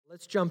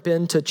Let's jump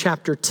into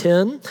chapter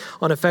 10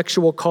 on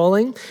effectual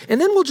calling,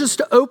 and then we'll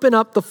just open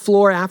up the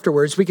floor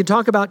afterwards. We can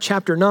talk about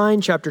chapter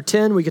 9, chapter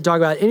 10. We can talk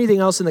about anything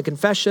else in the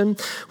confession.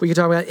 We can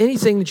talk about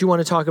anything that you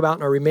want to talk about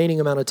in our remaining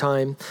amount of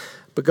time.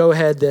 But go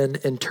ahead then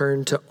and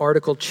turn to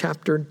article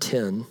chapter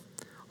 10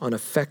 on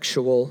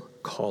effectual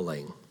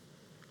calling.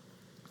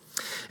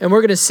 And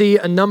we're going to see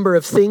a number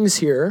of things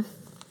here.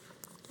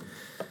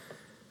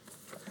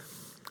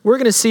 We're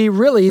going to see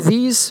really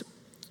these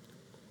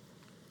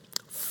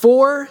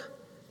 4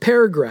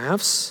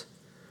 paragraphs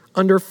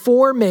under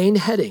 4 main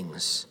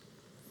headings.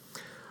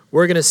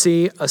 We're going to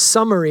see a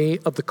summary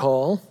of the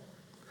call,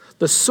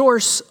 the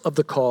source of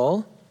the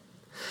call,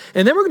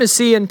 and then we're going to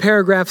see in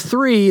paragraph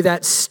 3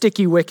 that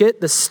sticky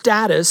wicket, the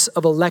status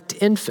of elect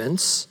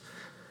infants.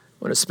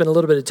 I want to spend a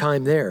little bit of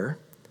time there.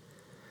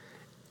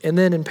 And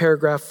then in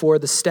paragraph 4,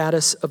 the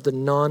status of the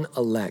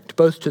non-elect,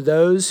 both to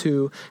those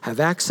who have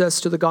access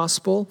to the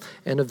gospel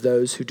and of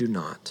those who do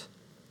not.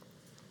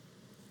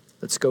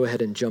 Let's go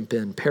ahead and jump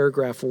in.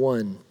 Paragraph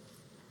 1.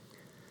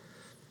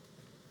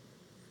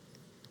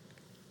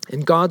 In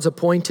God's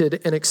appointed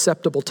and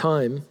acceptable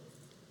time,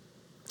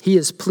 he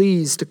is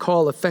pleased to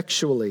call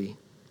effectually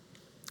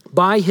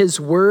by his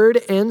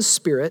word and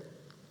spirit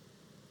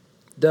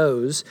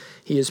those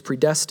he has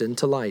predestined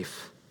to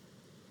life.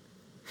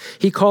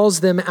 He calls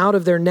them out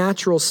of their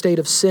natural state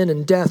of sin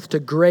and death to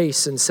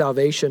grace and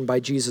salvation by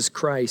Jesus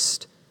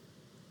Christ.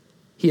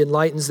 He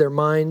enlightens their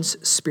minds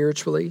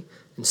spiritually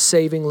and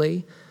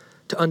savingly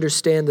to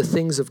understand the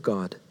things of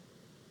God.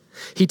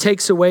 He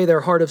takes away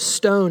their heart of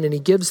stone and he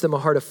gives them a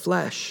heart of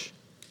flesh.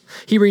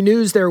 He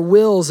renews their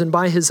wills and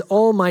by his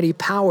almighty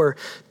power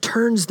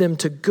turns them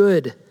to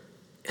good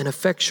and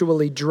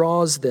effectually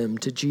draws them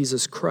to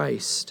Jesus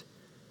Christ.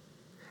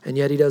 And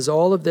yet he does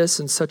all of this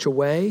in such a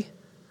way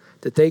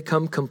that they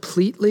come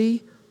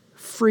completely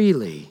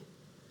freely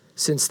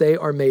since they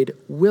are made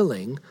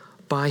willing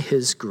by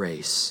his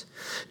grace.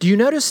 Do you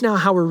notice now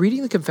how we're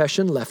reading the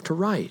confession left to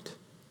right?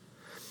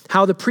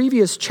 How the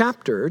previous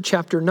chapter,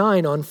 chapter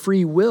 9 on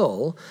free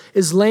will,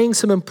 is laying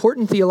some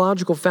important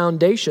theological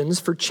foundations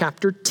for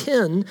chapter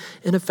 10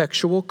 in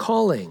effectual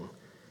calling. Do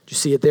you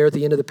see it there at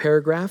the end of the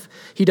paragraph?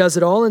 He does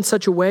it all in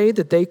such a way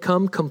that they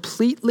come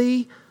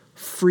completely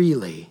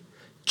freely,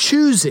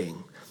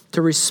 choosing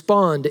to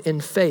respond in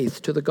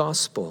faith to the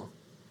gospel.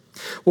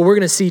 Well, we're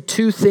going to see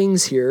 2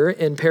 things here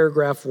in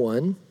paragraph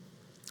 1.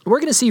 We're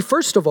going to see,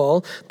 first of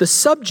all, the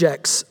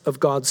subjects of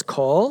God's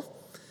call,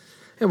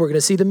 and we're going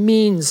to see the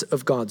means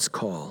of God's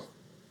call.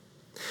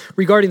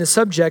 Regarding the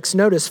subjects,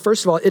 notice,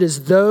 first of all, it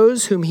is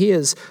those whom he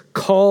has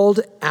called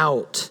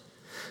out,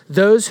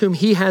 those whom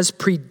he has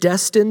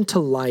predestined to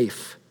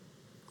life.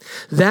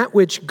 That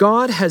which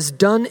God has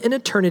done in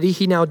eternity,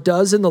 he now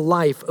does in the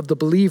life of the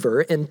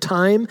believer in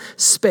time,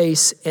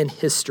 space, and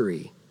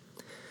history.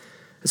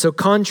 And so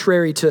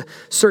contrary to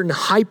certain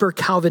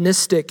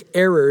hyper-Calvinistic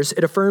errors,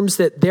 it affirms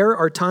that there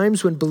are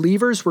times when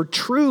believers were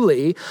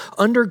truly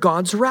under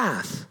God's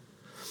wrath.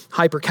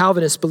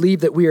 Hyper-Calvinists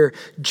believe that we are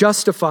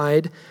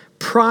justified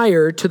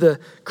prior to the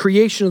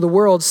creation of the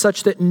world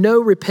such that no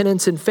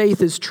repentance and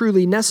faith is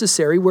truly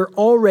necessary. We're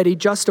already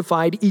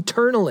justified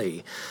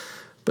eternally.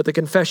 But the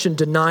confession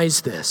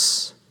denies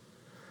this,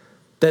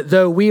 that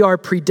though we are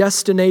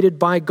predestinated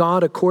by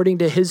God according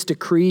to his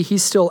decree, he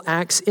still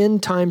acts in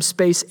time,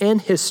 space,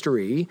 and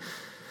history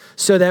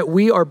so that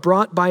we are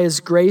brought by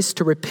his grace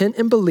to repent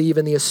and believe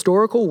in the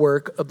historical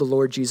work of the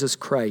Lord Jesus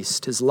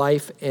Christ, his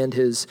life and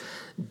his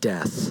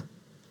death.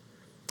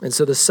 And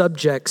so the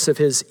subjects of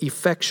his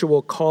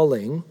effectual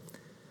calling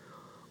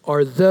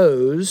are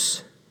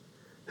those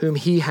whom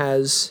he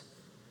has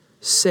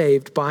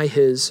saved by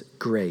his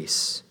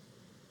grace.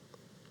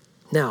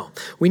 Now,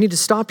 we need to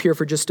stop here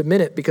for just a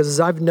minute because as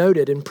I've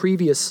noted in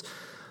previous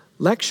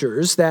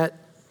lectures that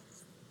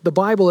the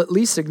Bible at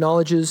least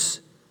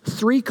acknowledges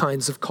 3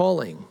 kinds of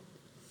calling.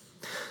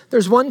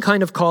 There's one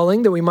kind of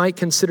calling that we might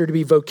consider to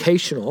be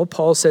vocational.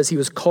 Paul says he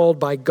was called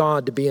by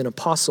God to be an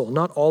apostle.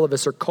 Not all of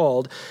us are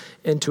called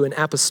into an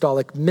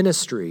apostolic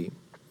ministry.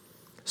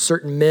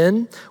 Certain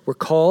men were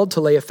called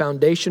to lay a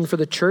foundation for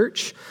the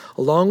church,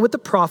 along with the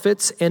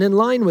prophets and in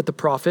line with the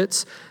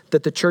prophets,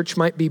 that the church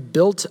might be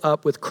built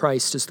up with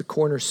Christ as the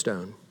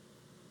cornerstone.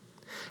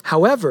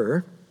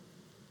 However,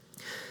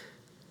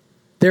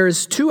 there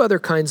is 2 other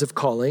kinds of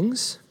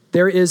callings.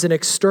 There is an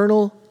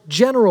external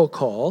general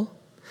call,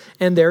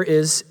 and there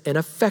is an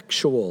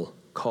effectual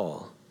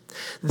call.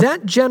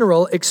 That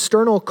general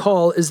external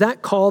call is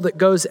that call that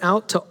goes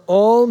out to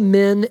all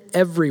men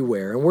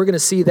everywhere. And we're going to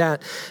see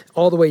that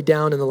all the way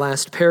down in the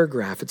last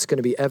paragraph. It's going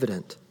to be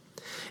evident.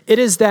 It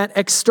is that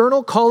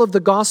external call of the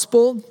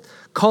gospel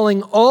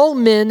calling all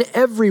men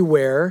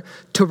everywhere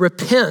to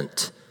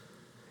repent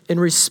in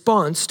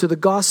response to the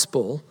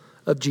gospel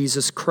of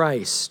Jesus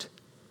Christ.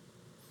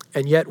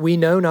 And yet we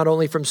know not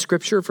only from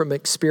Scripture, from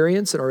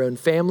experience in our own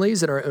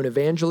families and our own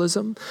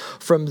evangelism,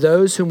 from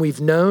those whom we've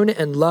known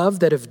and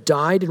loved that have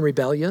died in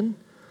rebellion,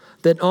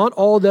 that not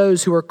all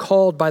those who are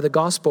called by the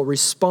gospel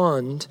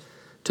respond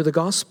to the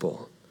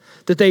gospel.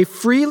 that they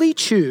freely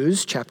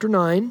choose, chapter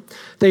 9,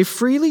 they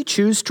freely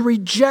choose to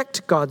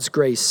reject God's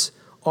grace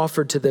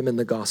offered to them in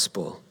the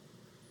gospel.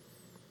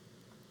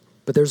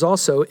 But there's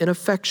also an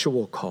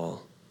effectual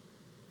call.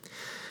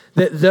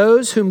 That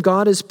those whom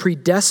God has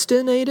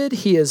predestinated,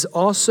 he has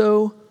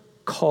also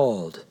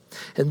called.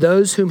 And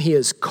those whom he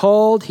has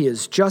called, he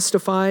has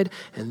justified.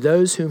 And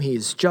those whom he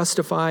has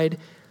justified,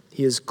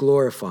 he has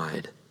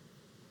glorified.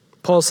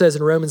 Paul says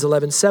in Romans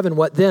 11:7,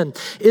 what then?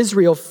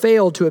 Israel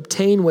failed to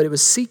obtain what it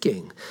was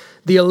seeking.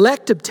 The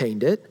elect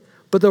obtained it,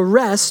 but the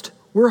rest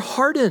were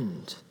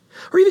hardened.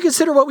 Or even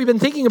consider what we've been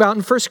thinking about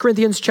in 1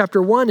 Corinthians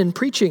chapter 1 in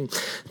preaching,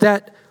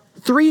 that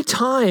 3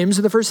 times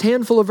in the first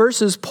handful of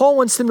verses, Paul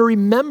wants them to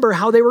remember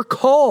how they were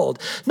called.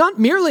 Not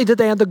merely that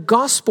they had the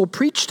gospel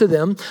preached to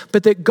them,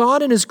 but that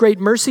God in his great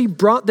mercy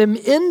brought them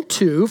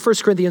into,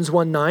 1 Corinthians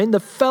 1:9,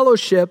 the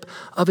fellowship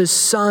of his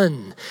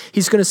Son.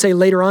 He's going to say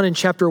later on in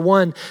chapter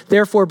 1,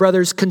 therefore,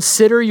 brothers,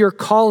 consider your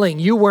calling.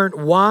 You weren't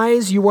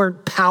wise, you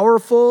weren't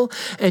powerful,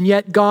 and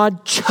yet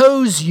God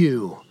chose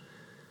you.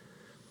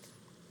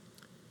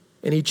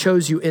 And he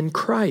chose you in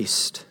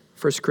Christ,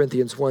 1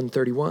 Corinthians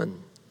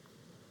 1:31.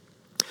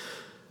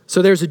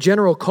 So there's a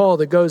general call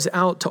that goes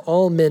out to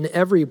all men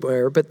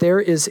everywhere, but there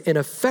is an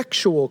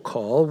effectual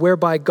call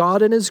whereby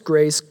God in his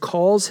grace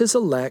calls his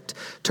elect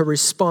to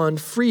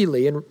respond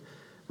freely in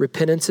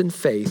repentance and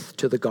faith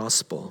to the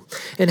gospel.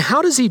 And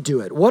how does he do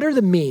it? What are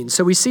the means?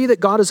 So we see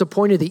that God has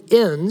appointed the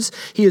ends.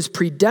 He has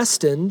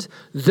predestined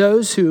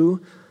those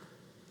who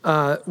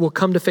will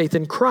come to faith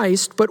in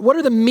Christ. But what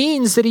are the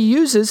means that he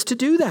uses to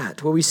do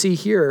that? Well, we see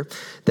here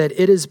that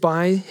it is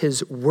by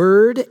his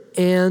word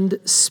and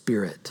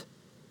spirit.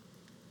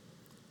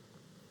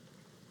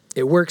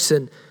 It works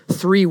in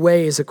 3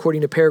 ways, according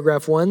to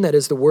paragraph 1. That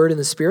is, the word and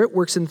the spirit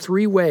works in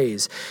 3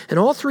 ways. And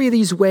all 3 of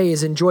these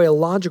ways enjoy a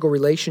logical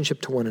relationship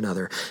to one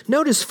another.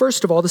 Notice,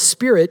 first of all, the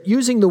spirit,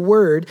 using the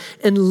word,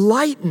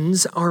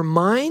 enlightens our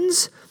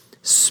minds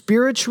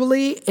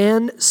spiritually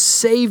and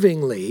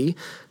savingly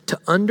to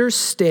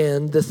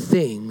understand the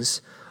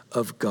things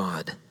of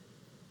God.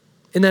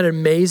 Isn't that an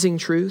amazing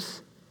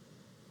truth?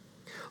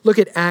 Look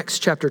at Acts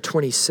chapter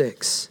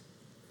 26.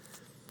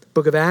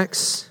 Book of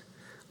Acts,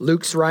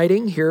 Luke's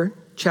writing here,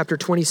 chapter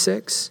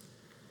 26,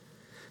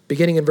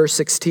 beginning in verse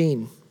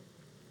 16.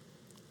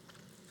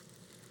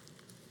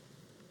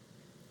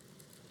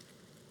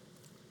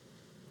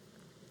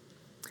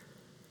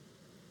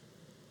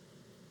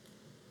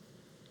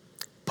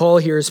 Paul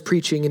here is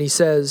preaching and he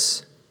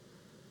says,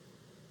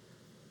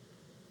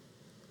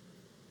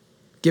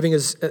 giving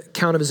his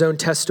account of his own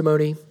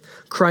testimony,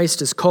 Christ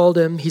has called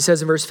him. He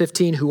says in verse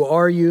 15, who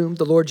are you?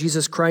 The Lord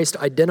Jesus Christ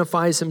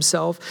identifies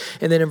himself.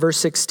 And then in verse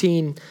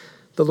 16,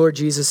 the Lord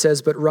Jesus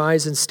says, but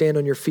rise and stand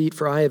on your feet,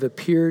 for I have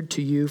appeared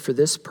to you for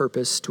this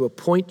purpose, to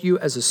appoint you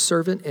as a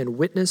servant and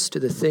witness to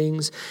the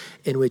things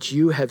in which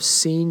you have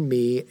seen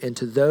me and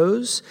to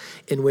those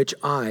in which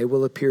I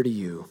will appear to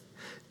you,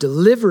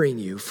 delivering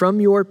you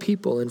from your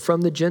people and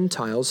from the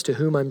Gentiles to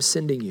whom I'm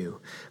sending you.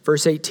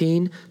 Verse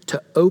 18,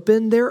 to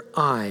open their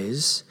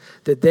eyes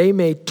that they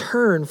may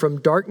turn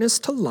from darkness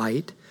to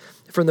light,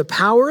 from the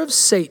power of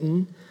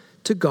Satan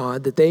to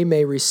God, that they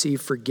may receive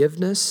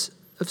forgiveness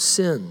of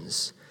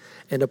sins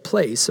and a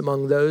place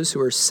among those who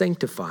are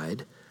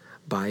sanctified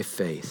by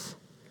faith.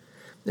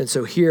 And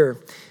so here,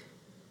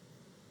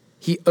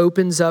 he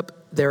opens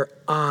up their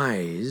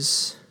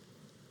eyes,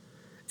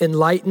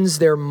 enlightens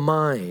their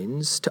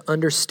minds to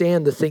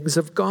understand the things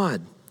of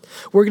God.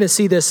 We're going to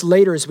see this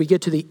later as we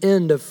get to the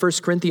end of 1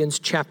 Corinthians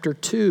chapter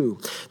 2,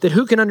 that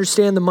who can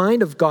understand the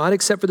mind of God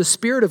except for the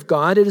Spirit of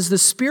God? It is the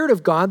Spirit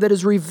of God that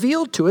has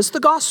revealed to us the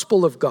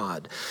gospel of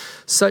God,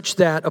 such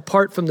that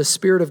apart from the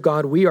Spirit of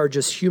God, we are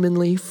just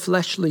humanly,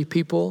 fleshly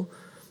people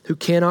who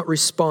cannot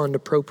respond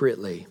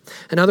appropriately.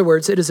 In other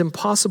words, it is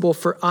impossible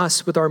for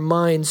us with our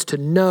minds to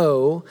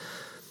know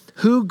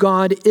who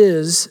God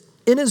is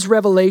in his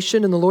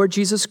revelation in the Lord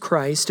Jesus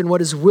Christ and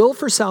what his will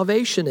for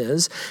salvation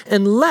is,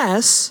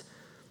 unless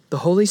the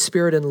Holy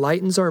Spirit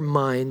enlightens our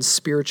minds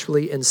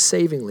spiritually and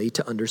savingly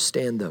to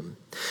understand them.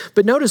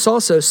 But notice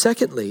also,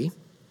 secondly,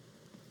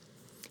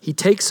 he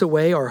takes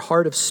away our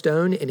heart of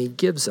stone and he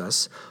gives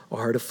us a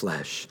heart of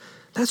flesh.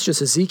 That's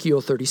just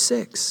Ezekiel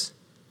 36.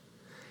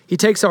 He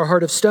takes our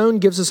heart of stone,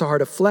 gives us a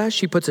heart of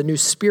flesh. He puts a new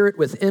spirit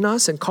within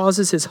us and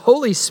causes his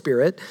Holy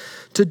Spirit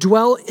to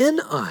dwell in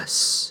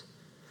us.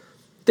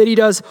 That he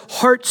does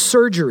heart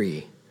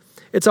surgery.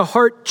 It's a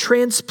heart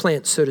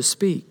transplant, so to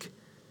speak.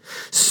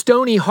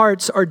 Stony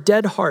hearts are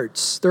dead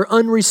hearts. They're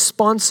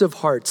unresponsive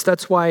hearts.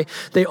 That's why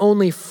they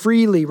only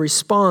freely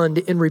respond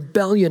in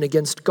rebellion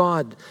against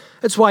God.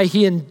 That's why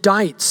he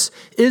indicts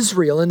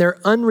Israel in their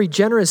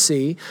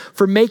unregeneracy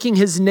for making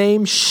his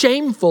name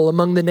shameful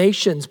among the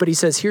nations. But he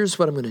says, here's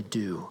what I'm going to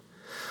do.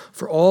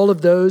 For all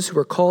of those who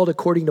are called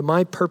according to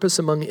my purpose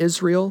among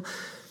Israel,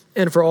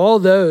 and for all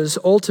those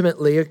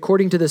ultimately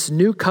according to this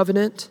new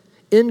covenant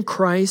in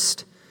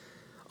Christ,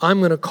 I'm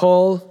going to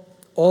call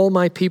all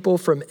my people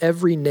from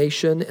every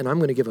nation, and I'm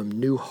going to give them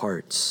new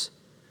hearts.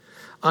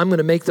 I'm going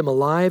to make them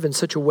alive in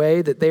such a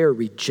way that they are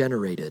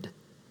regenerated.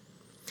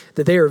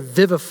 that they are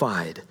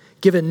vivified,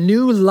 given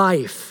new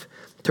life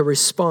to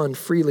respond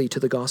freely to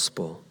the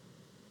gospel.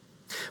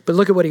 But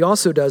look at what he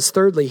also does.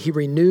 Thirdly, he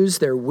renews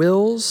their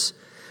wills,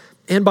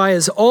 and by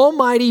his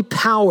almighty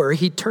power,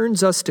 he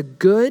turns us to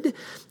good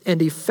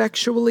and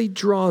effectually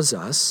draws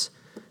us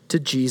to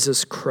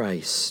Jesus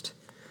Christ.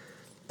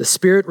 The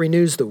Spirit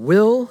renews the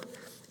will,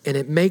 and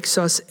it makes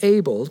us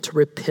able to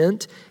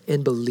repent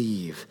and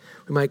believe.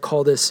 We might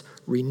call this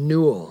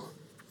renewal.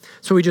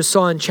 So we just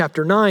saw in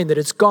chapter 9 that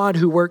it's God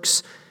who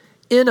works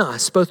in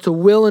us, both to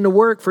will and to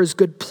work for his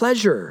good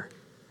pleasure.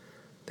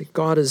 That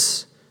God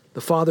is,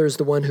 the Father is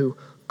the one who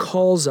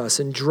calls us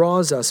and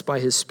draws us by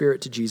his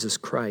Spirit to Jesus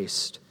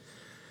Christ.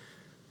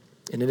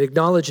 And it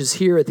acknowledges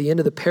here at the end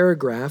of the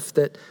paragraph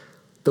that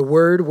the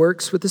Word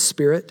works with the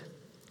Spirit,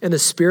 and the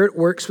Spirit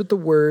works with the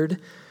Word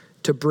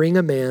to bring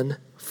a man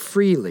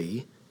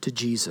freely to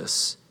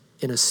Jesus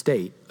in a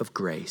state of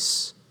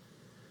grace.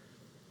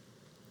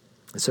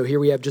 And so here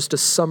we have just a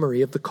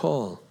summary of the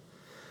call.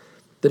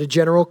 That a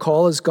general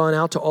call has gone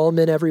out to all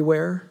men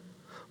everywhere,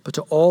 but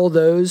to all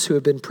those who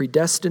have been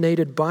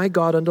predestinated by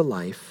God unto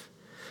life,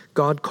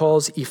 God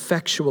calls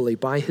effectually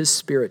by his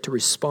Spirit to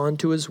respond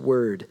to his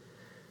word,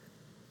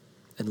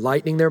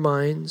 enlightening their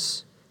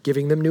minds,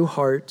 giving them new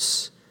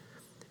hearts,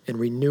 and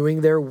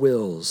renewing their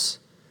wills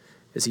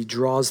as he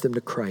draws them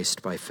to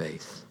Christ by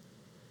faith.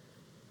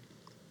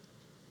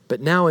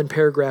 But now in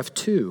paragraph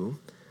 2,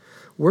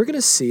 we're going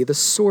to see the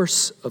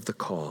source of the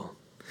call.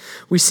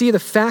 We see the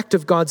fact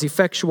of God's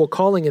effectual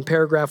calling in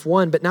paragraph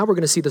 1, but now we're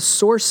going to see the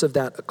source of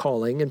that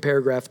calling in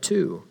paragraph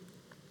 2.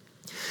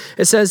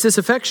 It says, this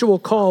effectual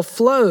call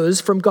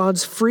flows from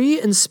God's free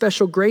and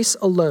special grace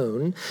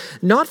alone,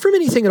 not from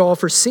anything at all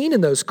foreseen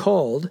in those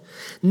called.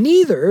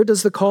 Neither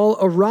does the call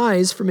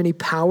arise from any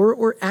power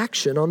or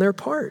action on their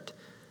part.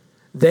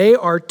 They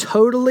are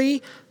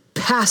totally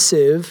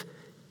passive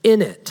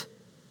in it.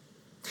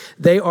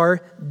 They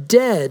are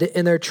dead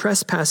in their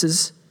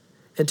trespasses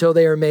until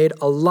they are made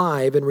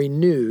alive and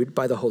renewed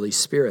by the Holy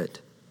Spirit.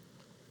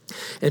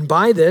 And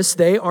by this,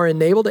 they are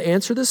enabled to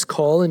answer this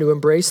call and to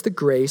embrace the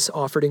grace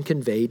offered and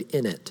conveyed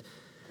in it.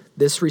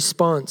 This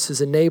response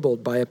is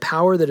enabled by a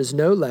power that is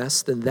no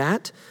less than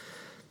that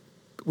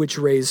which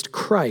raised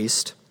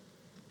Christ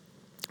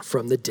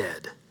from the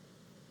dead.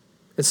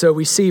 And so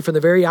we see from the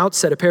very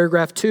outset of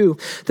paragraph 2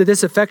 that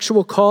this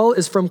effectual call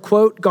is from,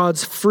 quote,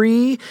 God's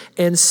free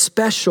and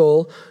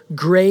special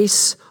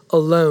grace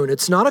alone.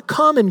 It's not a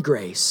common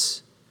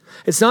grace.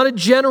 It's not a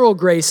general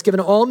grace given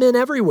to all men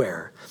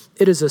everywhere.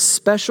 It is a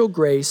special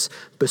grace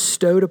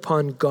bestowed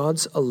upon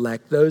God's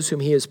elect, those whom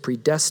he has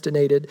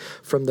predestinated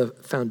from the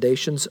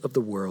foundations of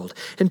the world.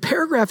 And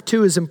paragraph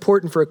 2 is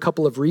important for a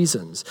couple of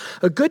reasons.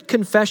 A good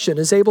confession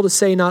is able to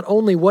say not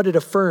only what it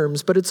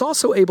affirms, but it's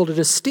also able to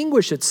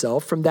distinguish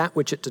itself from that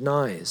which it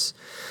denies.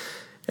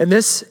 And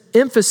this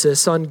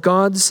emphasis on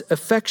God's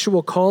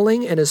effectual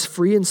calling and his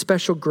free and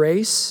special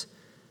grace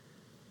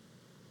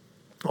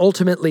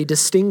ultimately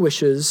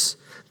distinguishes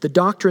the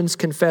doctrines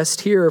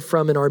confessed here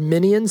from an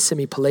Arminian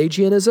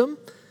semi-Pelagianism.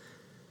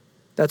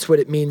 That's what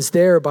it means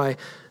there by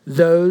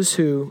those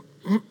who,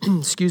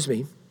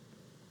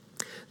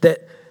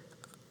 that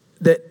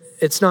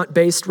it's not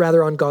based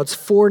rather on God's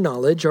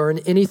foreknowledge or on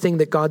anything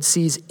that God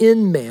sees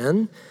in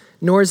man,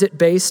 nor is it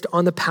based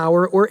on the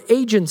power or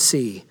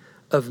agency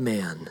of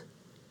man.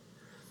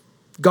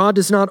 God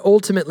does not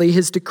ultimately,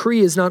 his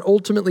decree is not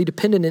ultimately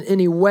dependent in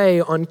any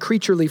way on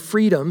creaturely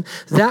freedom.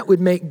 That would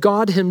make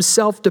God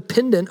himself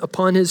dependent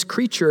upon his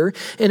creature.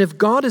 And if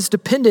God is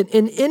dependent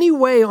in any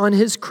way on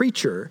his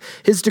creature,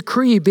 his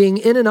decree being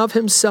in and of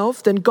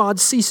himself, then God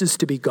ceases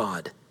to be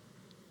God.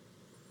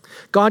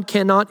 God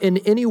cannot in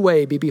any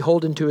way be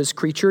beholden to his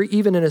creature,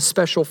 even in a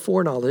special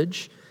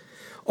foreknowledge.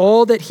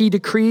 All that he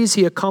decrees,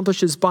 he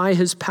accomplishes by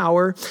his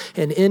power,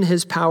 and in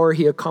his power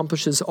he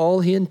accomplishes all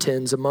he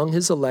intends among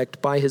his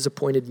elect by his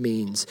appointed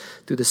means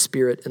through the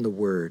Spirit and the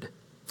Word.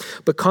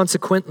 But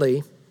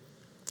consequently,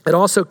 it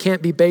also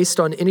can't be based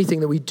on anything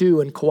that we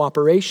do in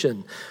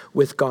cooperation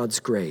with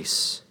God's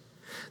grace.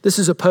 This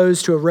is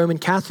opposed to a Roman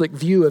Catholic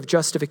view of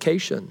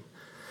justification.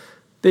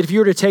 That if you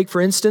were to take,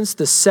 for instance,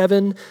 the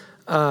 7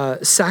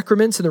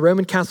 sacraments in the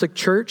Roman Catholic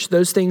Church,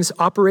 those things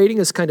operating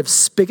as kind of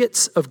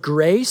spigots of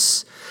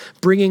grace,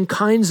 bringing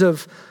kinds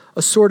of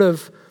a sort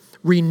of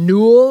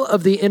renewal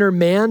of the inner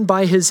man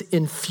by his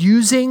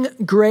infusing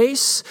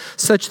grace,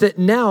 such that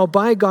now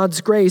by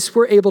God's grace,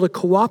 we're able to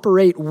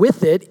cooperate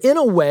with it in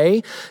a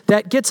way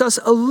that gets us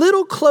a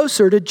little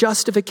closer to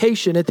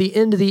justification at the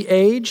end of the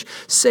age,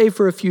 save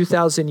for a few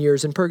thousand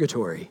years in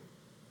purgatory.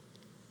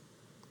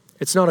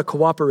 It's not a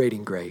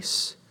cooperating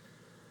grace.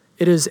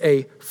 It is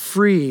a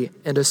free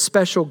and a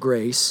special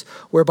grace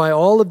whereby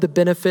all of the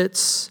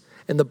benefits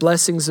and the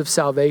blessings of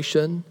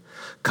salvation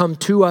come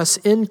to us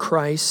in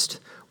Christ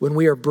when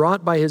we are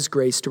brought by his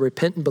grace to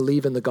repent and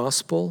believe in the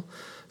gospel,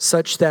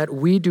 such that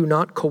we do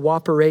not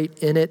cooperate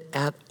in it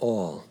at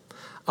all.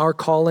 Our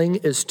calling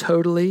is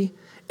totally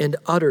and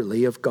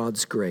utterly of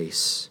God's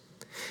grace.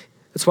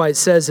 That's why it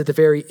says at the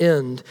very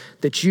end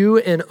that you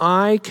and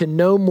I can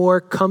no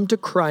more come to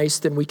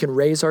Christ than we can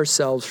raise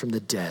ourselves from the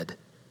dead.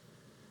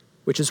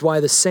 Which is why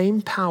the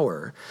same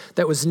power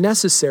that was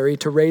necessary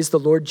to raise the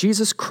Lord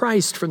Jesus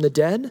Christ from the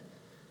dead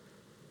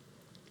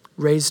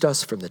raised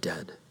us from the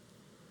dead.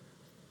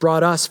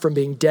 Brought us from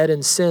being dead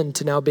in sin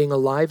to now being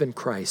alive in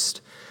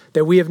Christ.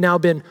 That we have now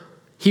been,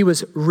 he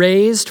was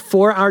raised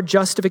for our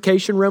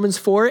justification, Romans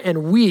 4,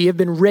 and we have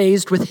been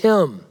raised with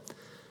him.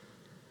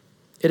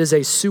 It is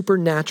a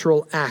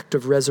supernatural act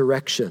of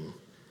resurrection.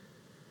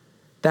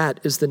 That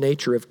is the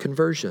nature of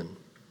conversion.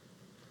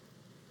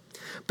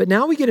 But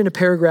now we get into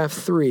paragraph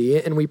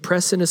 3 and we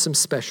press into some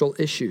special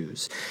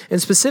issues.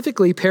 And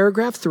specifically,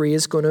 paragraph 3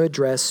 is going to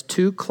address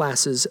two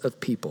classes of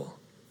people.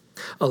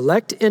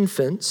 Elect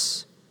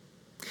infants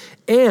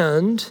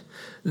and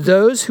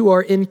those who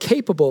are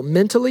incapable,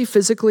 mentally,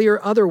 physically,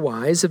 or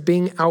otherwise, of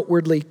being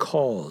outwardly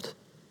called.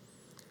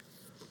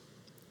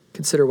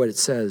 Consider what it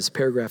says,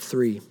 paragraph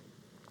 3.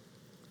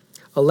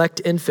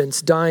 Elect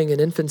infants dying in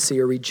infancy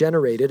are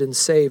regenerated and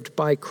saved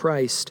by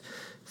Christ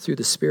through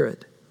the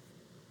Spirit,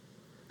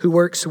 who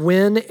works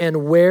when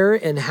and where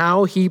and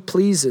how he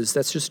pleases.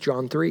 That's just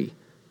John 3.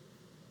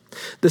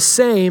 The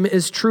same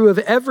is true of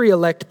every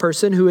elect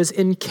person who is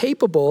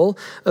incapable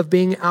of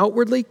being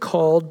outwardly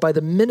called by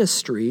the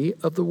ministry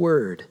of the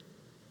word.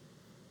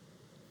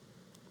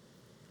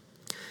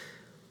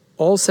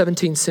 All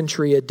 17th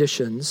century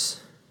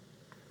editions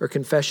or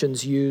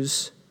confessions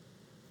use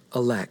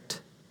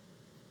elect.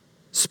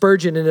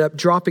 Spurgeon ended up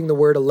dropping the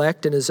word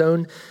elect in his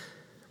own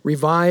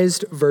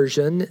revised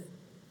version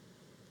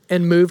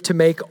and moved to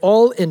make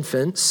all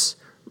infants,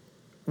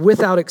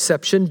 without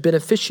exception,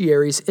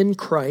 beneficiaries in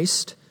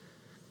Christ.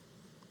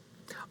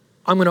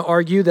 I'm going to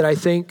argue that I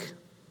think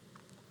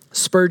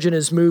Spurgeon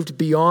has moved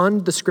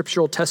beyond the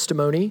scriptural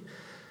testimony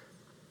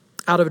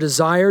out of a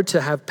desire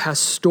to have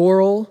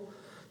to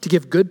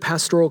give good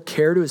pastoral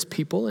care to his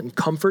people and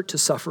comfort to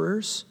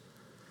sufferers.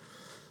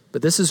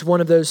 But this is one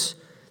of those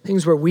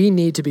things where we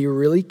need to be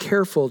really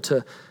careful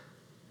to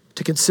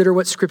consider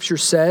what Scripture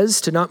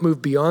says, to not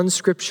move beyond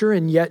Scripture,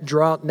 and yet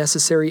draw out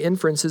necessary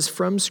inferences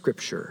from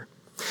Scripture.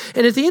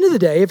 And at the end of the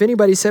day, if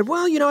anybody said,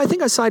 well, I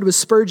think I side with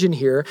Spurgeon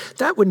here,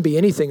 that wouldn't be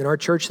anything in our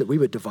church that we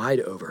would divide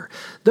over.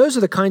 Those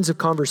are the kinds of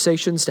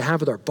conversations to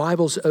have with our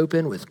Bibles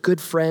open, with good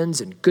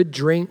friends and good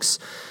drinks,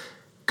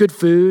 good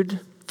food,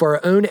 for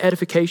our own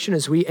edification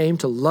as we aim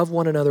to love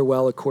one another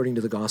well according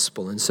to the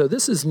gospel. And so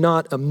this is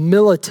not a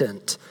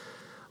militant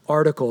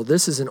article.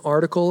 This is an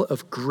article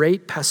of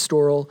great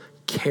pastoral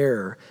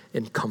care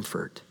and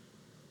comfort.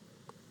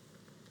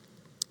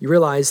 You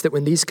realize that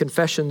when these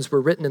confessions were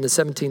written in the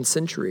 17th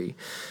century,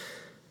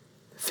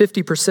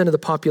 50% of the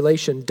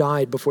population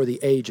died before the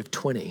age of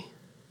 20.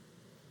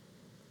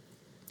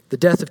 The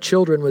death of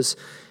children was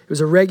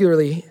a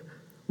regularly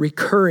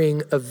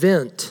recurring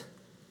event.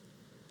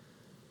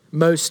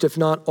 Most, if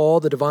not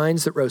all, the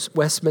divines that wrote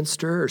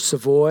Westminster or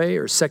Savoy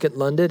or Second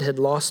London had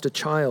lost a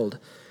child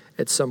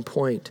at some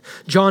point.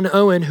 John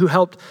Owen, who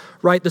helped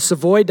write the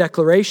Savoy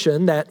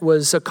Declaration, that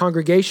was a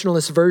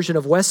Congregationalist version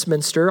of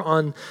Westminster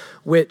on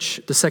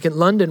which the Second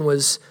London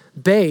was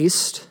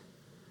based,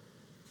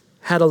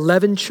 had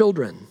 11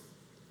 children.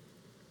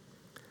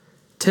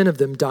 10 of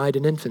them died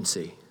in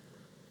infancy.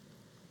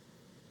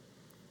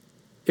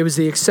 It was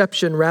the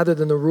exception rather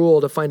than the rule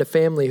to find a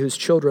family whose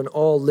children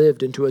all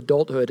lived into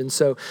adulthood. And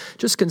so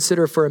just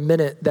consider for a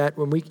minute that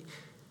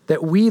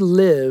we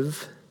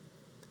live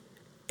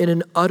in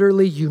an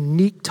utterly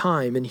unique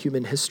time in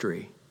human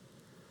history.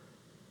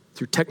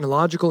 Through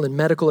technological and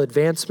medical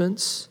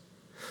advancements,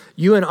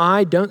 you and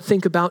I don't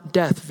think about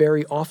death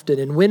very often.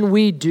 And when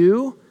we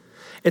do,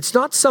 it's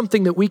not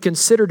something that we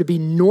consider to be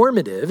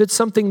normative. It's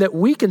something that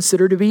we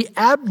consider to be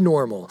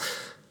abnormal.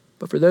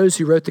 But for those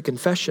who wrote the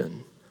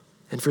confession,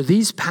 and for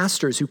these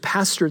pastors who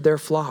pastored their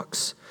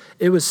flocks,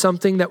 it was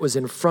something that was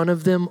in front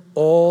of them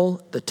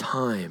all the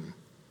time.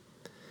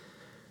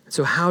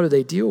 So how do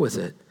they deal with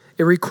it?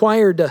 It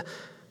required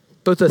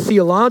both a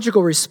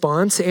theological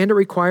response and it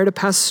required a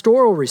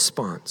pastoral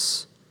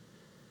response.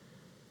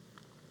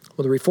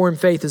 Well, the Reformed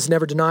faith has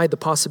never denied the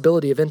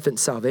possibility of infant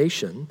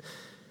salvation,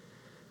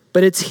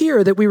 but it's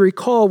here that we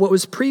recall what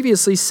was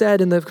previously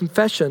said in the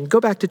confession. Go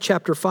back to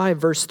chapter 5,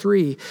 verse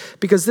 3,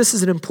 because this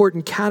is an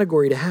important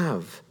category to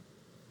have.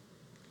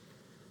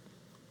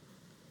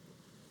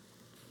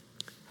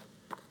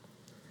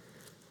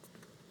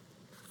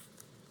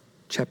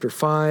 Chapter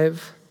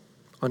 5,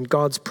 on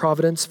God's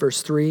providence,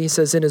 verse 3, he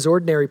says, in his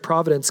ordinary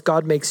providence,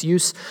 God makes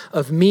use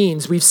of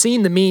means. We've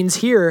seen the means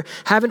here,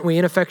 haven't we,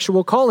 in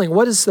effectual calling?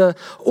 What is the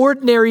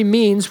ordinary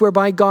means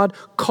whereby God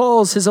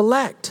calls his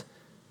elect?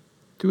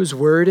 Through his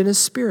word and his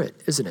spirit,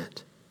 isn't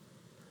it?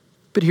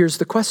 But here's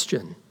the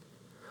question.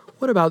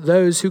 What about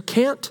those who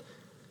can't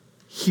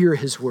hear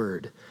his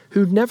word,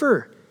 who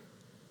never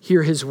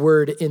hear his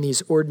word in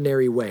these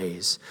ordinary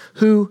ways,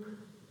 who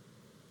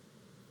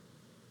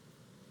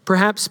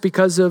perhaps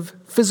because of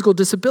physical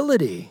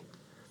disability,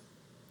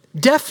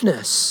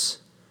 deafness,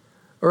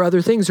 or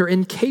other things, are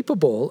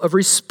incapable of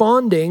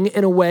responding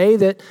in a way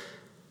that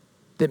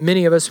that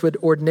many of us would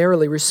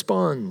ordinarily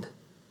respond.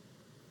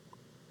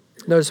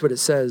 Notice what it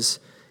says.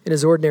 In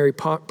his ordinary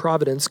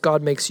providence,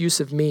 God makes use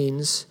of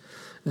means,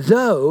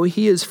 though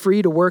he is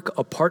free to work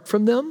apart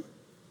from them,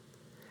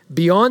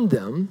 beyond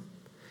them,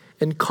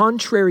 and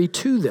contrary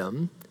to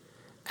them,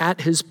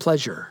 at his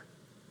pleasure.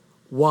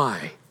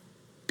 Why?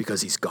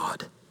 Because he's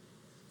God.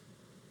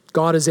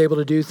 God is able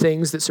to do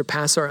things that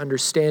surpass our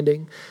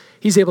understanding.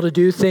 He's able to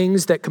do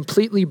things that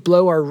completely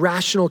blow our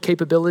rational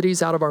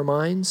capabilities out of our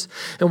minds.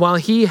 And while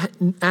he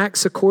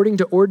acts according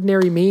to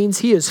ordinary means,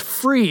 he is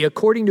free,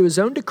 according to his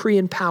own decree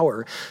and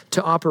power,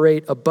 to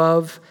operate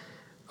above,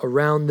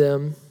 around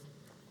them,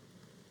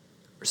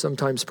 or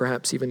sometimes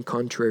perhaps even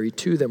contrary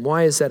to them.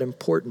 Why is that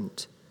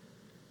important?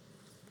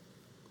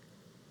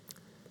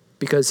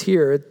 Because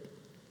here,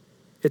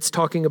 it's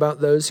talking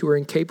about those who are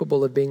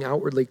incapable of being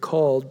outwardly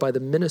called by the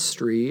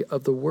ministry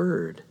of the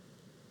word.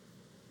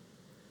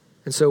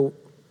 And so,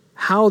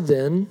 how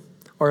then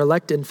are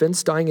elect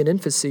infants dying in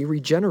infancy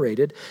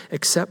regenerated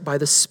except by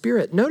the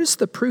Spirit? Notice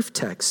the proof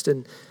text,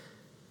 and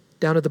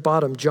down at the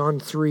bottom, John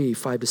 3,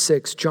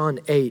 5-6, John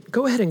 8.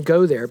 Go ahead and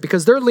go there,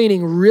 because they're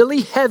leaning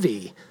really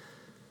heavy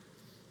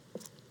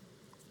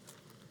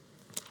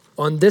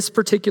on this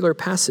particular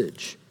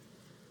passage.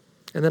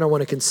 And then I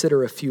want to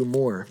consider a few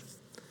more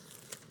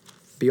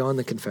beyond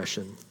the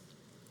confession.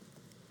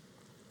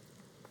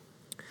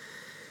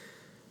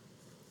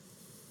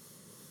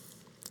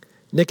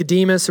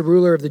 Nicodemus, a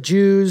ruler of the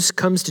Jews,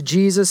 comes to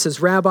Jesus, says,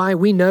 Rabbi,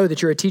 we know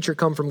that you're a teacher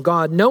come from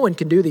God. No one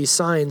can do these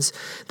signs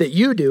that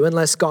you do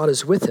unless God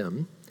is with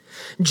him.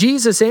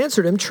 Jesus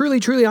answered him, truly,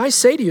 truly, I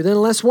say to you that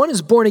unless one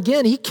is born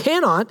again, he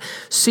cannot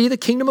see the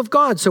kingdom of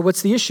God. So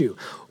what's the issue?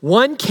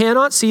 One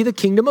cannot see the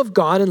kingdom of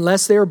God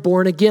unless they are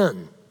born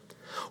again.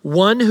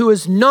 One who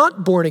is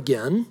not born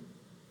again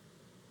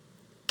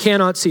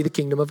cannot see the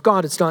kingdom of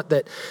God. It's not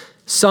that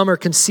some are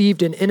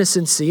conceived in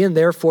innocency and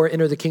therefore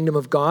enter the kingdom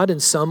of God,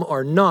 and some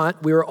are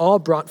not. We are all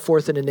brought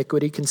forth in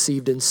iniquity,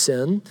 conceived in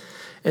sin.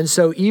 And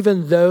so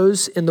even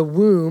those in the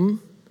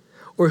womb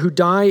or who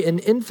die in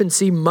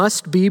infancy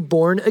must be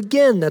born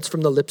again. That's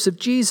from the lips of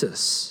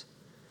Jesus.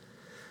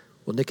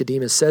 Well,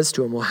 Nicodemus says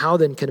to him, well, how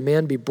then can a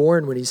man be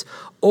born when he's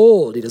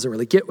old? He doesn't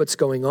really get what's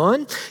going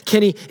on.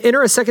 Can he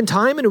enter a second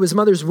time into his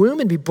mother's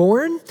womb and be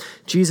born?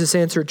 Jesus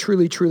answered,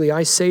 truly, truly,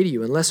 I say to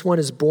you, unless one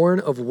is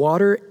born of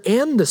water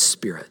and the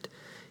Spirit,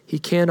 he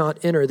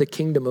cannot enter the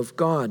kingdom of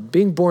God.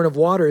 Being born of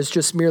water is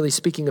just merely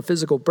speaking of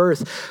physical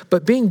birth,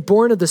 but being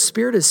born of the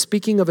Spirit is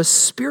speaking of a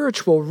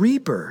spiritual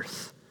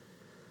rebirth.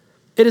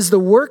 It is the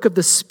work of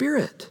the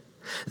Spirit.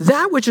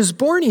 That which is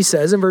born, he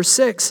says in verse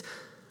 6,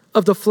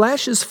 of the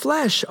flesh is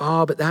flesh.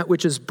 But that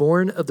which is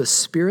born of the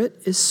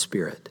Spirit is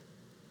spirit.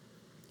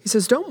 He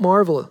says, don't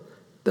marvel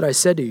that I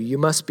said to you, you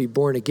must be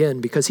born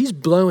again, because he's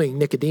blowing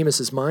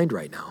Nicodemus's mind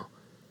right now.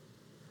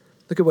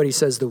 Look at what he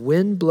says. The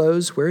wind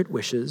blows where it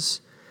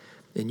wishes,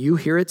 and you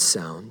hear its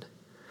sound,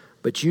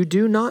 but you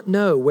do not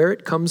know where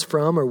it comes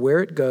from or where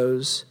it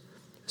goes.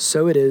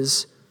 So it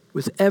is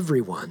with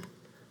everyone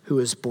who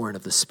is born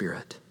of the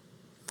Spirit.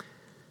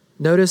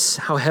 Notice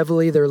how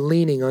heavily they're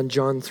leaning on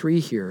John 3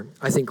 here,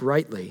 I think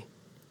rightly.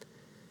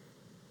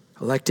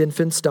 Elect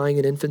infants dying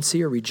in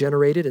infancy are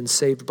regenerated and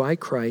saved by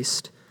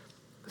Christ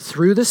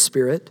through the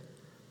Spirit,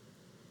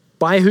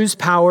 by whose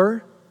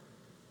power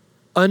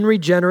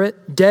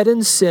unregenerate, dead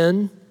in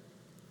sin,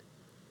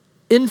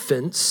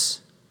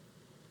 infants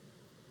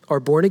are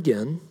born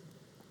again.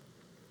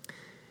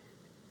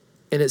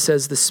 And it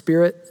says the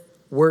Spirit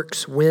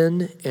works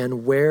when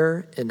and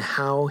where and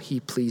how he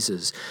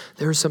pleases.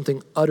 There is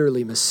something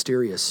utterly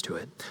mysterious to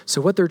it.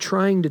 So what they're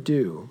trying to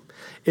do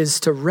is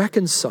to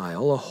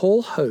reconcile a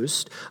whole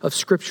host of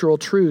scriptural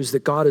truths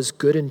that God is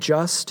good and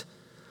just.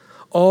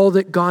 All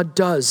that God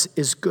does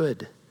is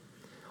good.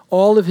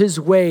 All of his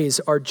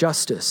ways are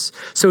justice.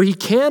 So he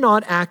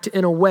cannot act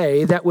in a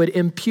way that would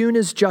impugn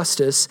his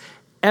justice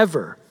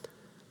ever.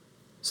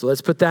 So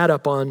let's put that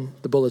up on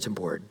the bulletin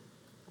board.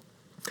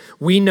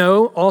 We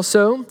know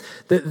also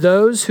that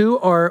those who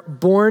are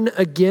born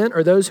again,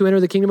 or those who enter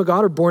the kingdom of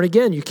God, are born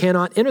again. You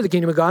cannot enter the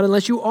kingdom of God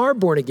unless you are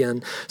born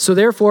again. So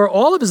therefore,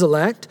 all of his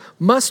elect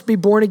must be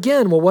born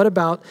again. Well, what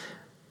about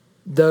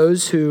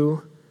those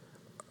who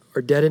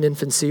are dead in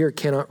infancy or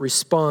cannot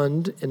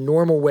respond in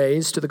normal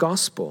ways to the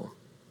gospel?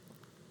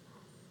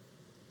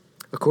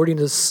 According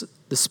to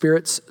the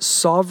Spirit's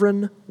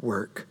sovereign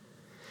work,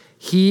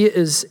 he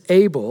is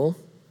able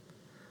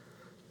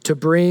to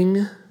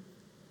bring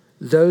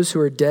those who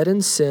are dead in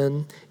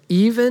sin,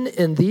 even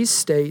in these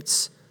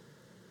states,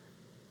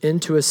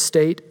 into a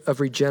state of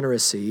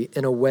regeneracy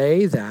in a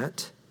way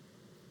that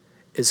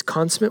is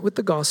consummate with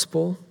the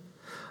gospel,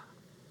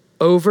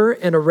 over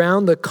and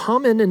around the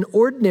common and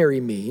ordinary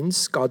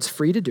means. God's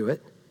free to do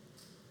it,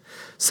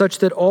 such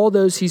that all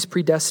those he's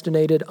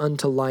predestinated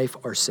unto life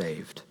are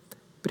saved.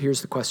 But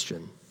here's the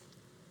question.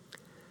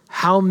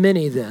 How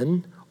many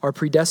then are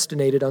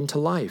predestinated unto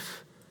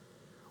life?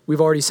 We've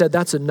already said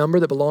that's a number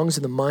that belongs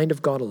in the mind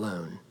of God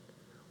alone.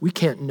 We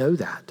can't know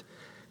that.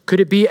 Could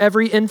it be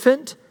every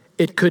infant?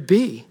 It could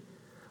be.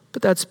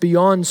 But that's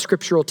beyond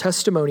scriptural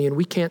testimony, and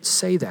we can't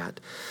say that.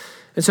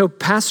 And so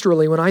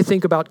pastorally, when I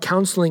think about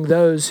counseling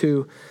those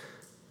who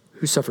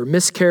suffer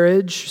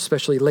miscarriage,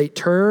 especially late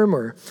term,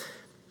 or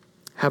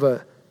have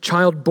a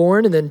child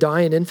born and then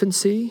die in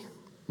infancy,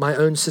 my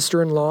own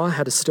sister-in-law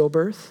had a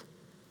stillbirth,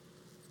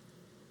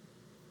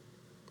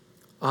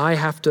 I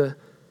have to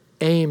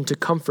aim to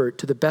comfort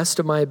to the best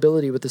of my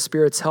ability with the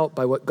Spirit's help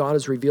by what God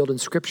has revealed in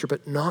Scripture,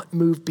 but not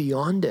move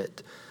beyond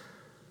it,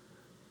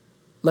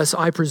 lest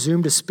I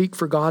presume to speak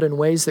for God in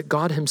ways that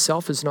God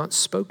himself has not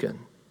spoken.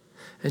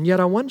 And yet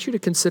I want you to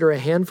consider a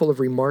handful of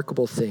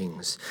remarkable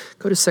things.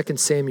 Go to 2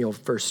 Samuel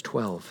chapter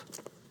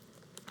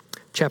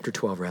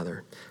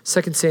 12.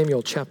 2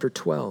 Samuel chapter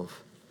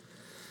 12.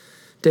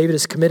 David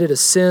has committed a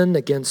sin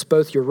against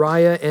both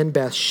Uriah and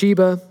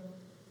Bathsheba.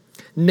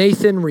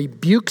 Nathan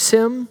rebukes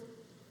him.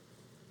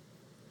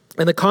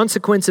 And the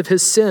consequence of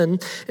his sin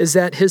is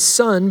that his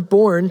son,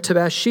 born to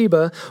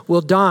Bathsheba,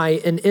 will die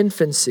in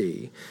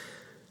infancy.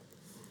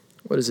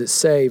 What does it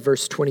say?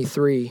 Verse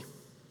 23.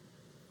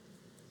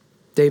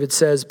 David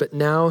says, "But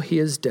now he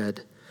is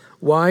dead.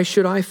 Why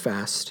should I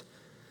fast?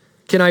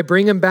 Can I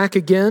bring him back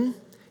again?"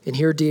 And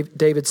here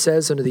David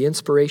says, under the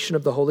inspiration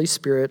of the Holy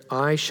Spirit,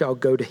 "I shall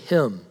go to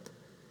him,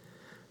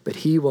 but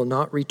he will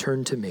not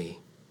return to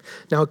me."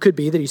 Now, it could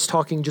be that he's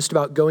talking just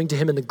about going to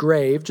him in the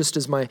grave, just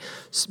as my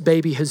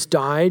baby has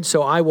died,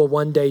 so I will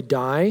one day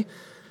die.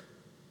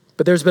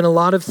 But there's been a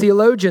lot of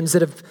theologians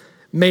that have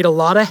made a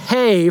lot of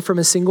hay from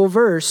a single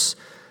verse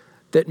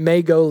that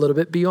may go a little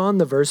bit beyond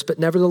the verse, but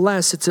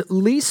nevertheless, it's at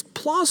least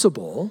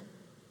plausible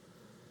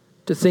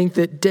to think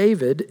that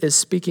David is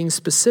speaking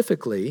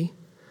specifically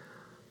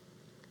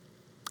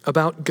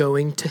about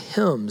going to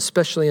him,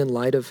 especially in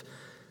light of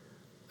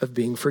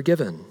being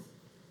forgiven.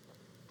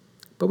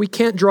 But we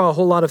can't draw a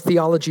whole lot of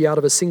theology out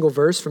of a single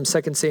verse from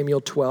 2 Samuel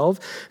 12,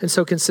 and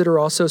so consider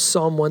also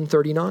Psalm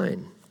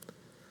 139.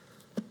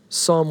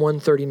 Psalm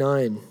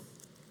 139.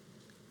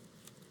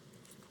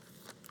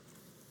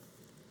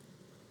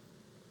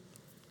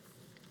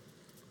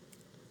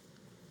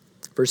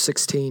 Verse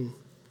 16.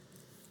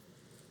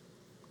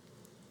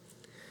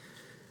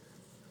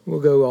 We'll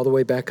go all the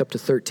way back up to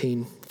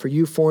 13. "For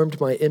you formed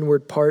my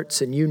inward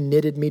parts, and you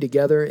knitted me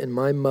together in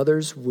my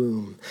mother's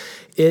womb."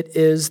 It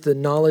is the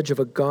knowledge of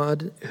a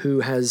God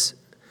who has,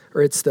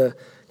 or it's the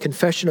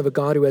confession of a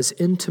God who has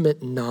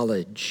intimate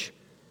knowledge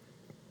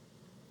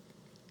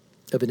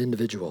of an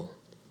individual.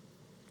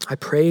 "I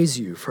praise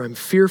you, for I'm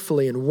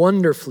fearfully and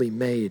wonderfully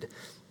made.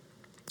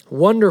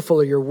 Wonderful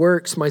are your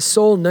works. My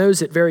soul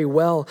knows it very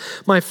well.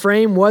 My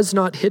frame was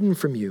not hidden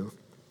from you.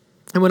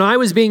 And when I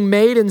was being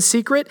made in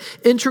secret,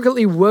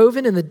 intricately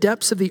woven in the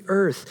depths of the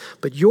earth,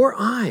 but your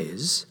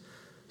eyes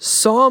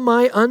saw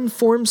my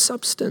unformed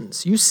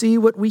substance. You see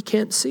what we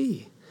can't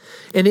see.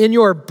 And in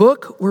your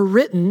book were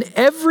written,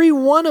 every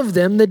one of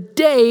them, the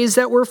days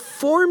that were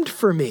formed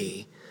for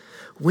me,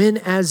 when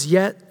as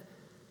yet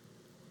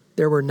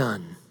there were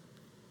none."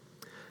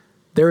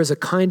 There is a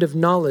kind of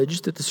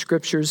knowledge that the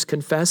scriptures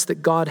confess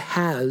that God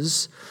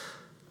has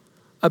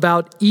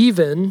about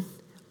even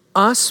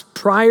us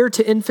prior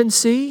to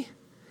infancy,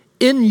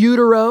 in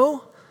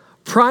utero,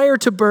 prior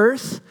to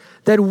birth,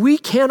 that we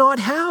cannot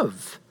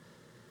have.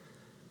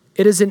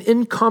 It is an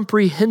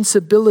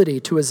incomprehensibility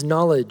to his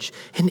knowledge,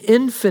 an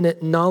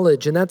infinite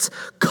knowledge, and that's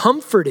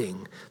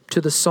comforting to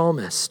the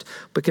psalmist.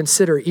 But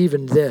consider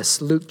even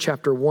this, Luke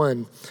chapter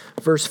 1,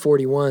 verse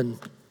 41.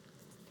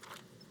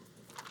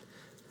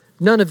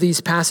 None of these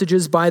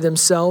passages by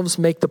themselves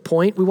make the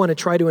point. We want to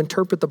try to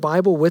interpret the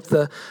Bible with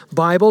the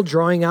Bible,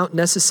 drawing out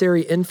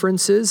necessary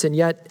inferences, and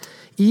yet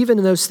even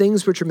in those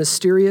things which are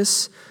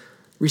mysterious,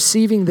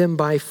 receiving them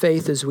by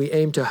faith as we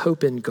aim to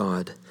hope in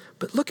God.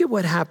 But look at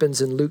what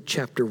happens in Luke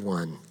chapter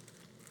 1,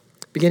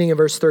 beginning in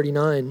verse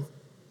 39.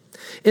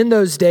 "In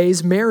those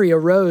days, Mary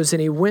arose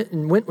and he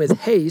went with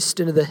haste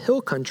into the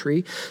hill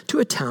country to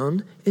a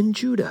town in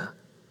Judah.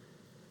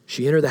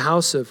 She entered the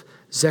house of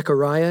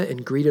Zechariah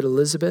and greeted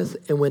Elizabeth.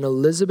 And when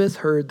Elizabeth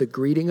heard the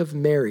greeting of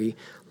Mary,"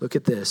 look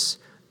at this,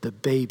 "the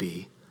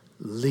baby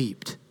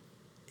leaped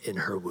in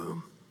her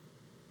womb."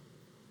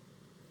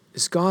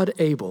 Is God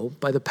able,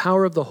 by the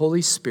power of the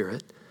Holy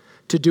Spirit,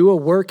 to do a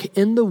work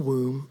in the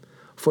womb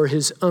for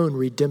his own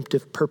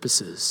redemptive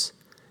purposes?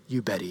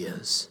 You bet he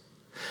is.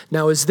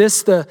 Now, is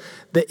this the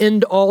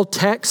end-all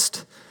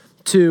text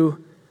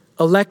to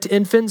elect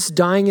infants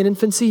dying in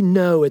infancy?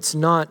 No, it's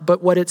not.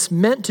 But what it's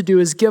meant to do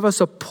is give us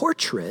a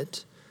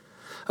portrait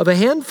of a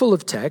handful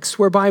of texts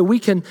whereby we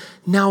can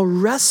now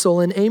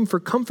wrestle and aim for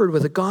comfort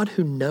with a God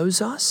who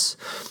knows us,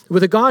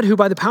 with a God who,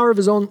 by the power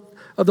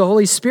of the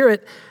Holy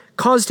Spirit,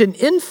 caused an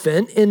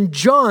infant in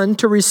John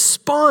to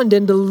respond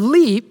and to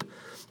leap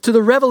to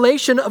the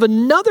revelation of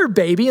another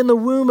baby in the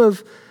womb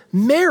of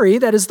Mary,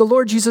 that is the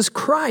Lord Jesus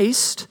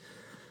Christ,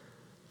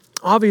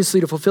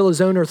 obviously to fulfill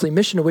his own earthly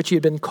mission to which he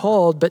had been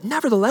called, but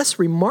nevertheless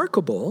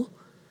remarkable.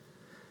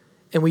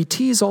 And we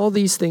tease all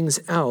these things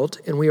out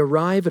and we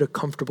arrive at a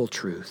comfortable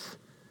truth.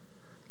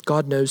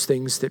 God knows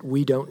things that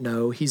we don't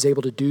know. He's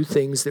able to do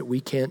things that we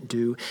can't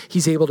do.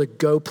 He's able to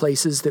go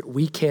places that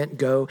we can't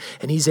go.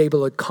 And he's able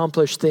to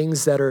accomplish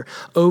things that are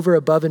over,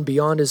 above, and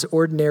beyond his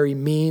ordinary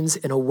means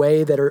in a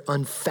way that are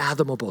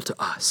unfathomable to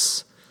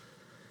us.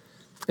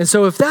 And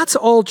so if that's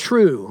all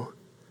true,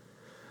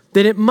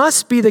 then it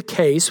must be the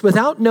case,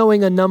 without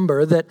knowing a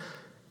number, that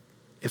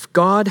if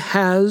God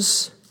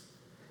has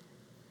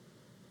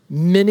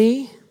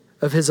many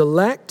of his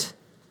elect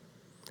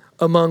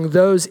among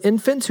those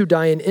infants who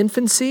die in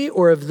infancy,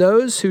 or of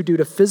those who, due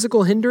to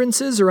physical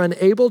hindrances, are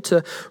unable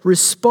to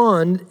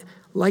respond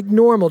like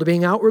normal to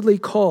being outwardly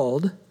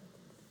called,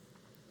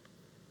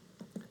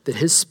 that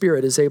his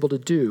Spirit is able to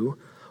do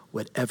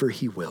whatever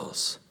he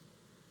wills,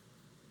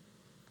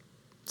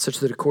 such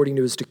that according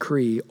to his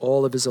decree,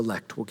 all of his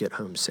elect will get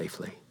home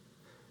safely.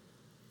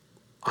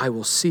 I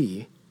will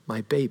see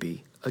my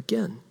baby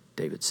again,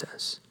 David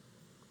says.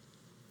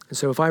 And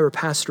so if I were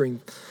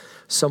pastoring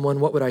someone,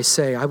 what would I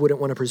say? I wouldn't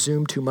want to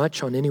presume too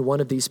much on any one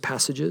of these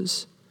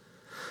passages.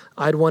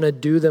 I want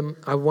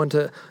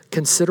to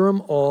consider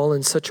them all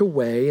in such a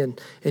way, and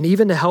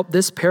even to help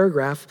this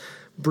paragraph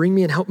bring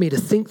me and help me to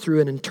think through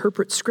and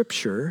interpret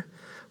Scripture,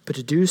 but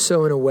to do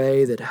so in a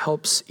way that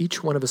helps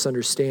each one of us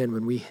understand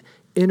when we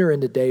enter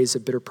into days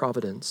of bitter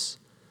providence,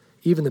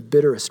 even the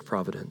bitterest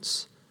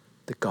providence,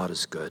 that God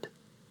is good,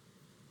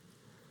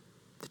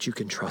 that you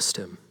can trust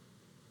him,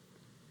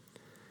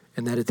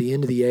 and that at the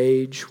end of the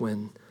age,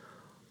 when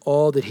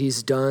all that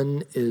he's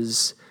done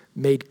is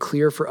made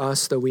clear for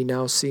us, though we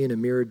now see in a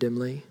mirror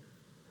dimly,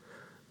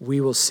 we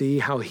will see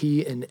how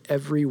he in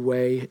every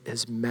way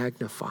has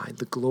magnified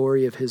the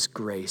glory of his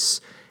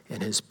grace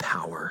and his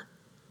power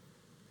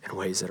in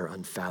ways that are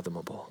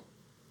unfathomable.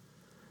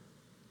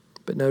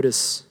 But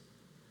notice,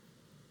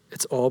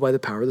 it's all by the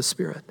power of the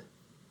Spirit.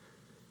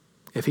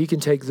 If he can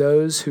take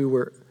those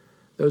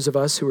of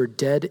us who are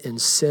dead in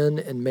sin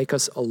and make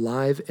us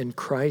alive in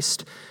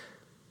Christ,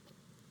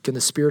 can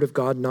the Spirit of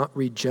God not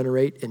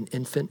regenerate an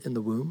infant in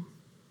the womb?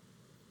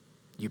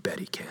 You bet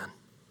he can.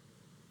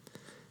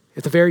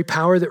 If the very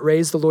power that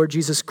raised the Lord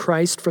Jesus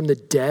Christ from the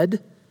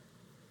dead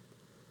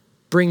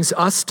brings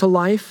us to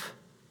life,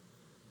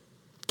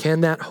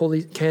 can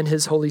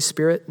his Holy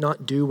Spirit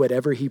not do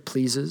whatever he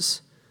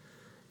pleases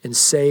and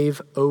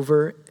save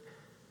over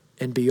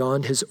and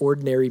beyond his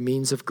ordinary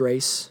means of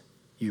grace?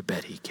 You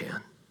bet he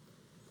can.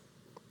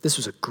 This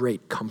was a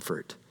great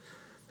comfort.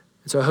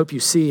 And so I hope you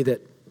see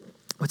that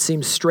what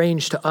seems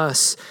strange to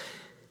us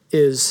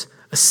is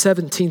a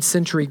 17th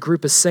century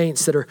group of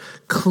saints that are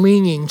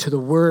clinging to the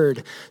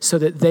word so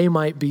that they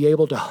might be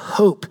able to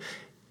hope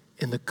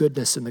in the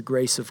goodness and the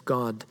grace of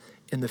God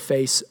in the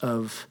face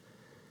of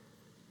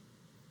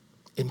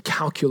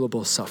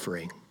incalculable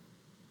suffering.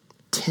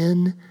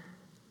 10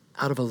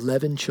 out of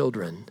 11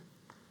 children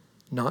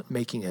not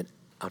making it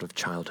out of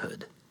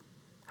childhood.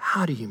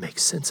 How do you make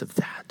sense of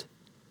that?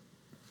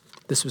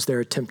 This was their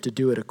attempt to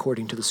do it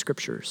according to the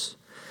Scriptures.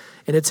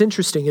 And it's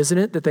interesting, isn't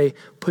it, that they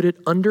put it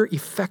under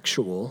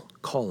effectual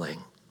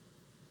calling.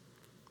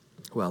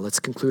 Well, let's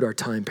conclude our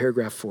time.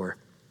 Paragraph 4.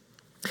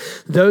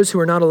 Those who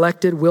are not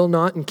elected will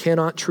not and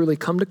cannot truly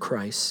come to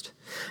Christ,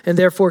 and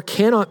therefore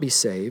cannot be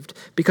saved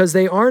because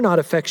they are not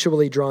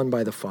effectually drawn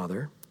by the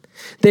Father.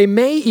 They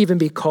may even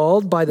be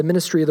called by the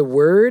ministry of the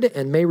word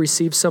and may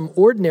receive some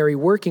ordinary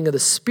working of the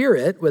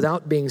Spirit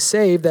without being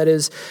saved. That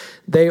is,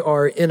 they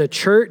are in a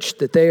church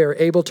that they are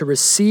able to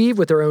receive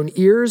with their own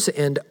ears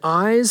and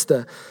eyes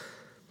the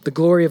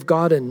glory of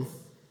God and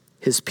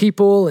his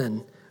people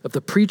and of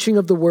the preaching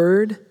of the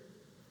word,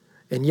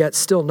 and yet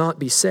still not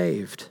be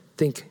saved.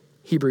 Think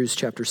Hebrews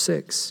chapter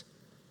 6.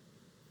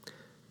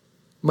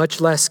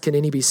 Much less can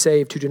any be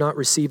saved who do not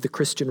receive the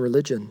Christian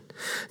religion.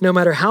 No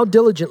matter how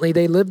diligently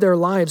they live their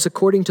lives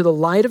according to the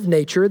light of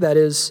nature, that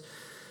is,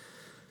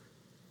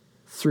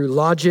 through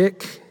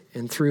logic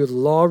and through the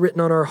law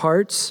written on our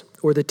hearts,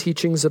 or the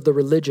teachings of the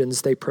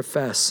religions they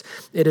profess.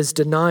 It is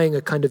denying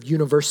a kind of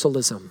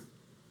universalism.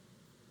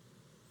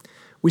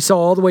 We saw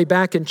all the way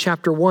back in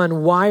chapter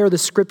 1, why are the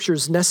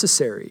Scriptures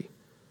necessary?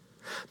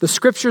 The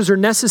Scriptures are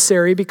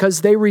necessary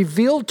because they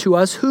reveal to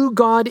us who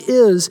God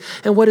is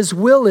and what his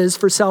will is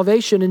for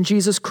salvation in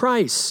Jesus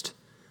Christ.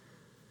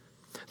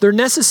 They're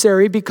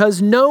necessary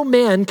because no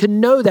man can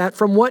know that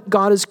from what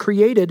God has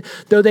created,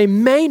 though they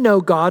may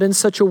know God in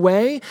such a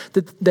way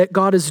that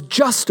God is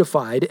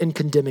justified in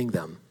condemning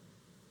them.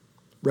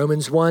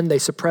 Romans 1, they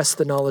suppress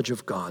the knowledge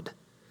of God.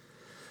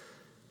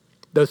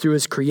 Though through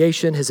his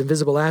creation, his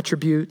invisible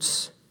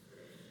attributes,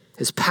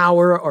 his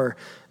power are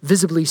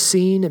visibly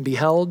seen and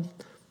beheld,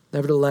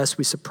 nevertheless,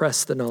 we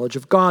suppress the knowledge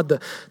of God.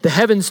 The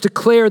heavens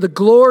declare the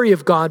glory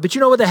of God. But you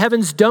know what the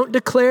heavens don't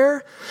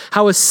declare?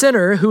 How a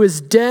sinner who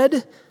is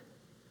dead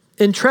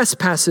in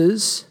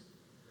trespasses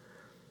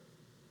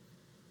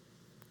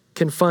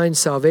can find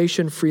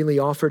salvation freely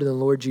offered in the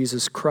Lord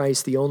Jesus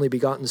Christ, the only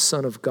begotten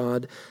Son of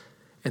God,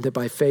 and that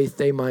by faith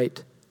they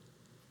might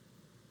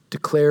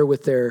declare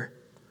with their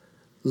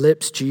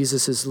lips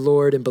Jesus is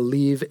Lord and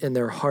believe in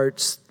their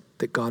hearts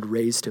that God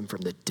raised him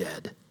from the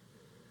dead.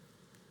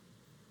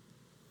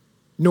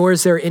 nor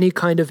is there any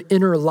kind of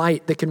inner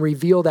light that can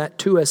reveal that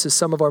to us, as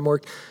some of our more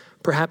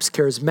perhaps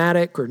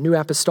charismatic or New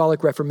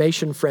Apostolic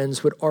Reformation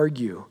friends would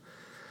argue,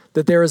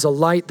 that there is a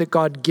light that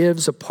God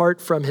gives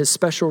apart from his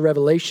special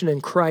revelation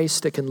in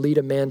Christ that can lead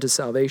a man to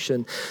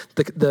salvation.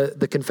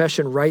 The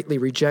confession rightly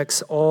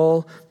rejects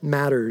all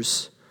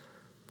matters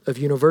of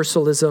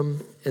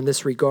universalism in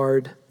this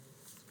regard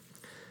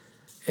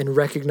and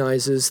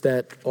recognizes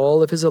that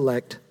all of his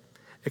elect,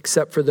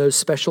 except for those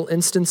special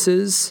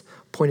instances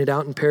pointed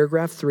out in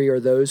paragraph 3, are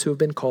those who have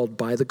been called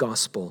by the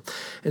gospel.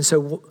 And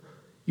so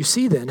you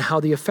see then how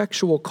the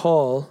effectual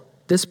call,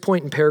 this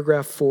point in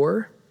paragraph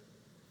 4,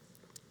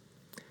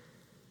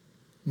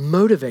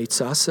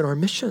 motivates us in our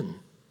mission.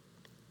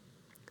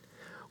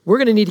 We're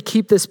going to need to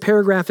keep this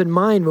paragraph in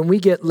mind when we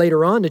get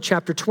later on to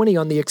chapter 20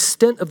 on the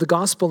extent of the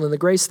gospel and the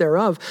grace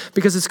thereof,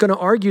 because it's going to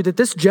argue that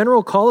this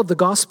general call of the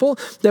gospel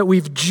that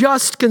we've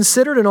just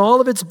considered and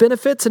all of its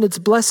benefits and its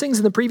blessings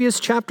in the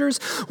previous chapters,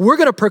 we're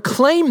going to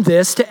proclaim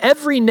this to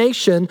every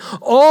nation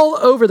all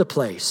over the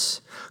place,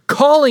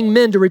 calling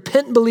men to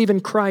repent and believe in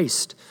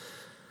Christ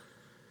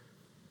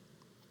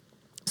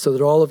so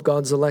that all of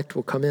God's elect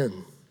will come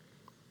in.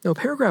 No,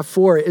 paragraph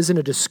 4 isn't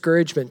a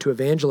discouragement to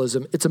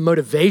evangelism. It's a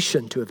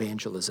motivation to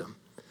evangelism.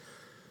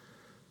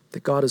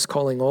 That God is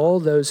calling all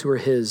those who are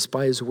his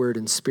by his word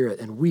and spirit,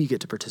 and we get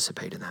to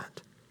participate in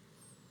that.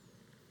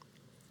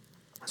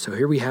 So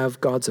here we have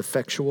God's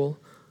effectual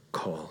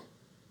call.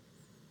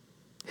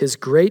 His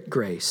great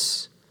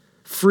grace,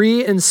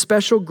 free and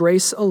special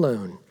grace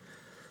alone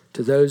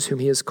to those whom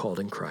he has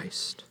called in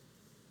Christ.